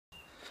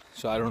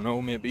So I don't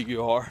know, maybe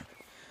you are.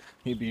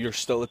 Maybe you're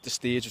still at the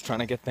stage of trying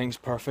to get things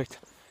perfect.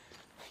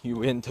 You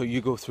wait until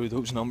you go through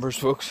those numbers,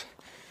 folks.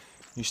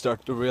 You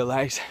start to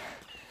realise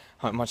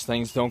how much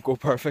things don't go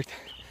perfect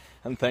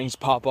and things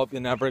pop up you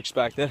never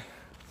expected.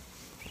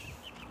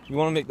 You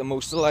want to make the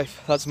most of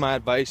life. That's my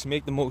advice.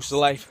 Make the most of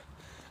life,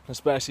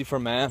 especially for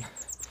men.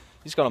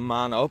 You just got to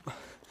man up.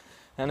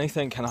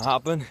 Anything can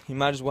happen. You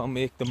might as well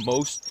make the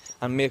most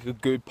and make a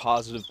good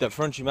positive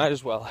difference. You might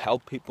as well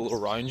help people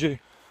around you.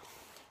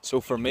 So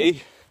for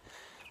me,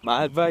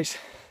 my advice,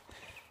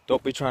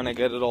 don't be trying to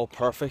get it all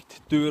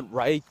perfect. Do it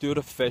right, do it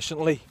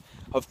efficiently.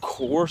 Of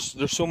course,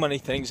 there's so many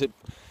things that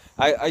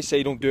I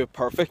say don't do it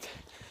perfect,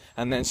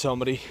 and then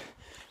somebody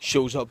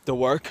shows up to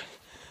work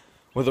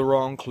with the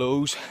wrong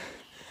clothes,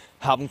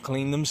 haven't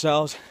cleaned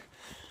themselves,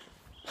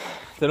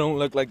 they don't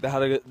look like they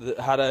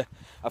had a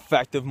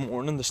effective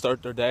morning to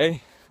start their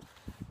day.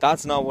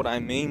 That's not what I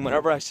mean.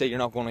 Whenever I say you're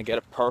not going to get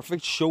it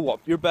perfect, show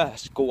up your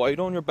best, go out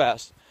on your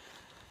best.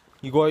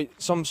 You go out,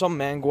 some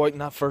men go out on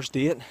that first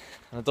date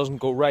and it doesn't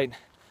go right,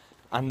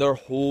 and their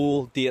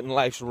whole dating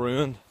life's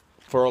ruined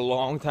for a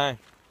long time.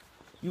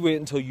 You wait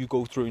until you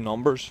go through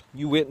numbers.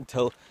 You wait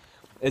until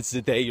it's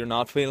the day you're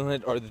not feeling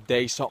it, or the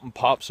day something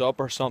pops up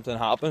or something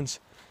happens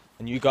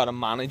and you got to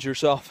manage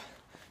yourself.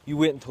 You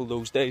wait until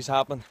those days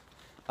happen.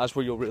 That's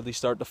where you'll really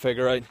start to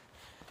figure out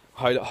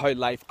how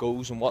life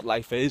goes and what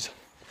life is.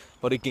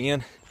 But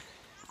again,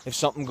 if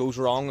something goes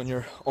wrong and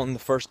you're on the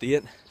first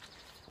date,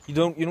 you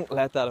don't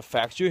let that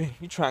affect you.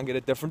 You try and get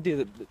a different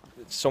date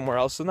somewhere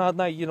else than that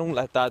night. You don't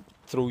let that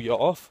throw you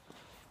off.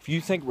 If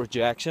you think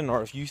rejection,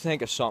 or if you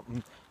think if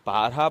something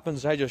bad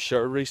happens, I just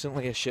shared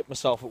recently, I shit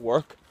myself at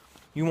work.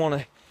 You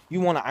wanna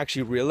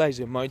actually realise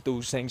the amount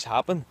those things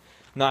happen.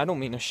 Now, I don't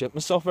mean I shit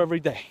myself every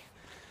day,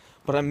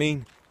 but I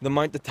mean the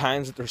amount of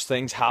times that there's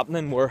things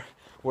happening where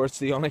it's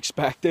the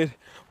unexpected,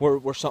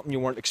 where something you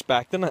weren't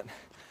expecting it.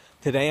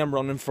 Today I'm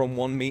running from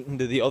one meeting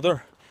to the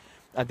other.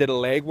 I did a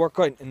leg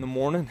workout in the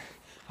morning.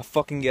 I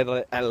fucking get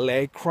a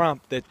leg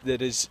cramp that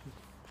is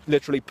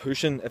literally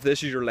pushing. If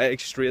this is your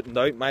leg straightened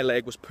out, my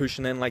leg was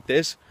pushing in like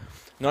this.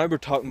 Now we're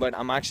talking about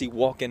I'm actually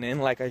walking in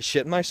like I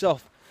shit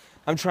myself.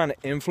 I'm trying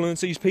to influence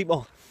these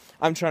people.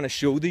 I'm trying to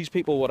show these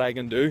people what I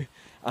can do,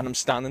 and I'm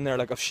standing there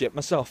like I've shit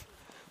myself.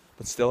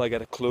 But still I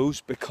get it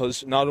closed,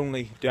 because not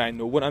only do I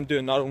know what I'm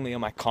doing, not only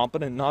am I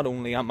competent, not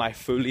only am I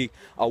fully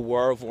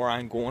aware of where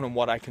I'm going and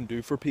what I can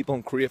do for people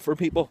and create for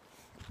people,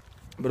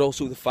 but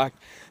also the fact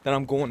that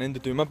I'm going in to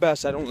do my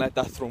best. I don't let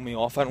that throw me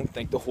off. I don't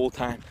think the whole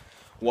time,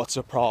 what's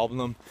the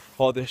problem?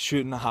 Oh, this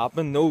shouldn't have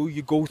happened. No,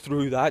 you go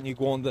through that and you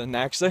go on to the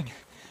next thing,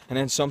 and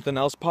then something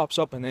else pops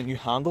up and then you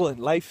handle it.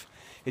 Life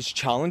is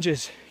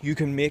challenges. You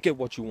can make it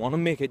what you want to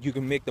make it. You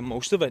can make the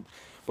most of it.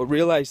 But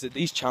realise that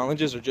these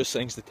challenges are just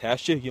things to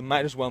test you. You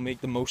might as well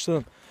make the most of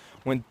them.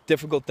 When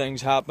difficult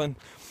things happen,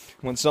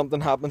 when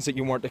something happens that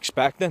you weren't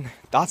expecting,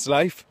 that's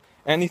life.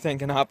 Anything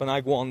can happen.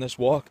 I go on this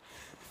walk.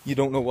 You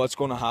don't know what's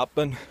going to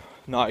happen.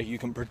 Now you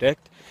can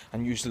predict,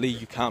 and usually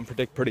you can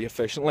predict pretty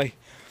efficiently.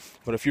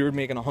 But if you're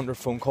making 100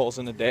 phone calls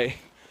in a day,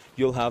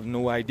 you'll have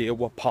no idea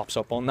what pops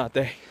up on that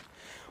day.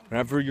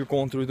 Whenever you're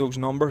going through those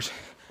numbers,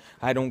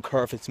 I don't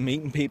care if it's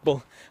meeting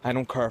people, I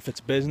don't care if it's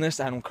business,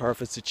 I don't care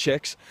if it's the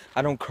chicks,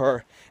 I don't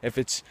care if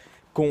it's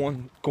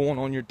going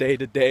on your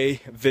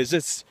day-to-day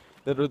visits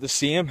that are the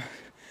same.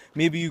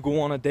 Maybe you go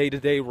on a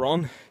day-to-day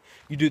run,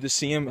 you do the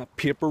same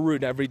paper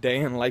route every day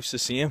and life's the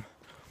same.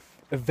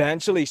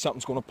 Eventually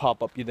something's going to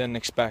pop up you didn't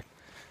expect.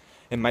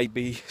 It might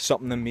be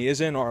something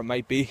amazing, or it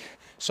might be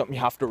something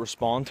you have to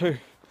respond to.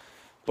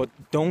 But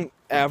don't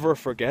ever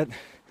forget,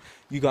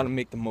 you got to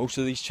make the most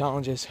of these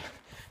challenges.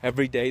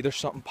 Every day there's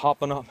something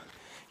popping up.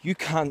 You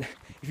can't,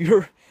 if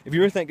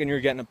you're thinking you're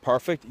getting it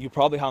perfect, you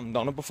probably haven't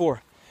done it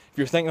before. If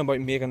you're thinking about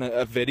making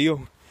a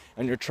video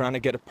and you're trying to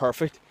get it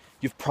perfect,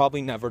 you've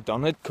probably never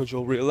done it, because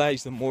you'll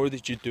realise the more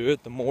that you do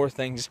it, the more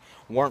things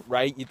weren't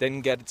right, you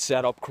didn't get it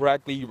set up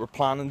correctly, you were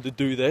planning to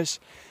do this,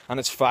 and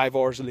it's 5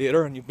 hours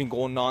later and you've been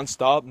going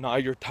non-stop. Now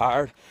you're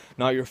tired,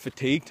 now you're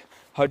fatigued.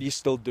 How do you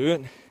still do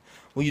it?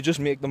 Well, you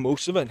just make the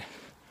most of it.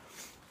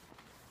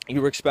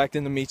 You were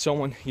expecting to meet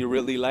someone you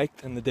really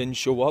liked and they didn't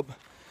show up,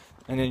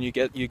 and then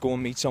you go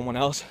and meet someone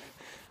else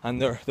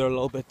and they're a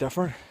little bit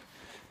different.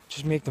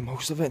 Just make the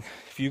most of it.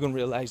 If you can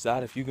realise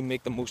that, if you can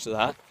make the most of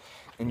that,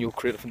 then you'll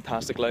create a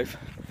fantastic life.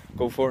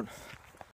 Go for it.